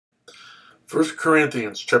1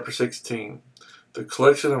 Corinthians chapter 16, the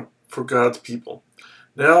collection for God's people.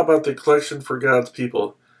 Now about the collection for God's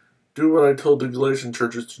people. Do what I told the Galatian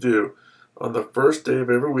churches to do. On the first day of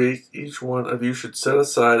every week, each one of you should set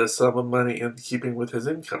aside a sum of money in keeping with his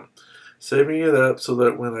income, saving it up so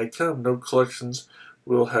that when I come, no collections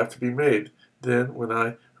will have to be made. Then, when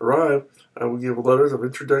I arrive, I will give letters of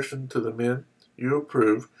introduction to the men you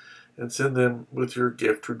approve and send them with your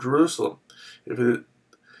gift to Jerusalem. If it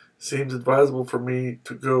seems advisable for me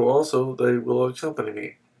to go also, they will accompany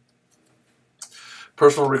me.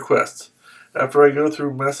 Personal requests. After I go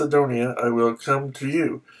through Macedonia, I will come to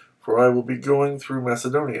you, for I will be going through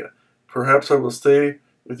Macedonia. Perhaps I will stay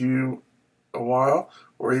with you a while,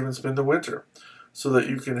 or even spend the winter, so that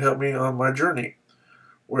you can help me on my journey.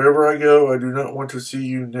 Wherever I go, I do not want to see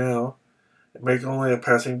you now and make only a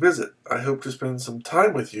passing visit. I hope to spend some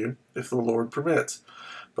time with you, if the Lord permits.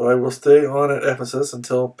 But I will stay on at Ephesus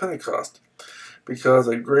until Pentecost, because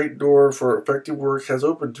a great door for effective work has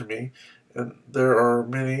opened to me, and there are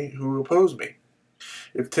many who oppose me.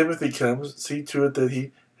 If Timothy comes, see to it that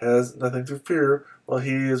he has nothing to fear while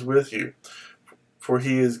he is with you, for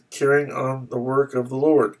he is carrying on the work of the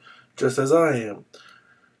Lord, just as I am.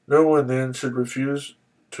 No one then should refuse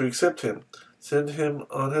to accept him. Send him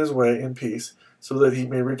on his way in peace, so that he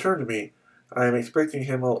may return to me. I am expecting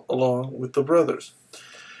him along with the brothers.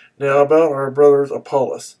 Now about our brother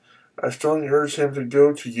Apollos. I strongly urge him to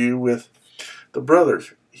go to you with the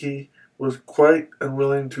brothers. He was quite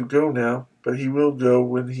unwilling to go now, but he will go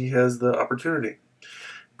when he has the opportunity.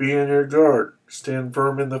 Be on your guard. Stand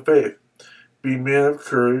firm in the faith. Be men of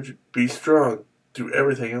courage. Be strong. Do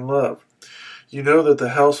everything in love. You know that the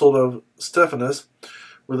household of Stephanus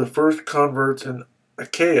were the first converts in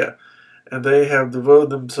Achaia, and they have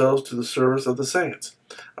devoted themselves to the service of the saints.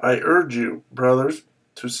 I urge you, brothers,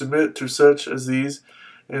 to submit to such as these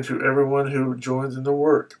and to everyone who joins in the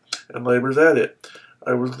work and labors at it.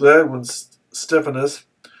 I was glad when Stephanus,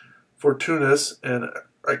 Fortunus, and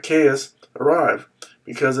Achaeus arrived,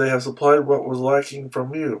 because they have supplied what was lacking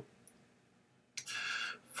from you.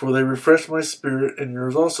 For they refreshed my spirit and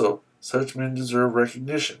yours also. Such men deserve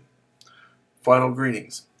recognition. Final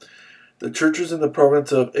greetings. The churches in the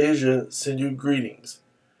province of Asia send you greetings.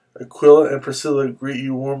 Aquila and Priscilla greet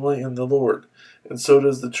you warmly in the Lord, and so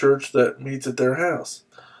does the church that meets at their house.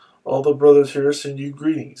 All the brothers here send you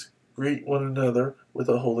greetings. Greet one another with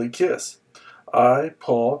a holy kiss. I,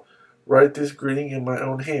 Paul, write this greeting in my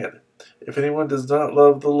own hand. If anyone does not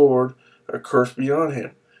love the Lord, a curse be on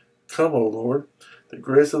him. Come, O Lord. The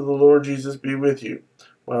grace of the Lord Jesus be with you.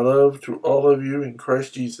 My love to all of you in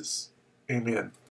Christ Jesus. Amen.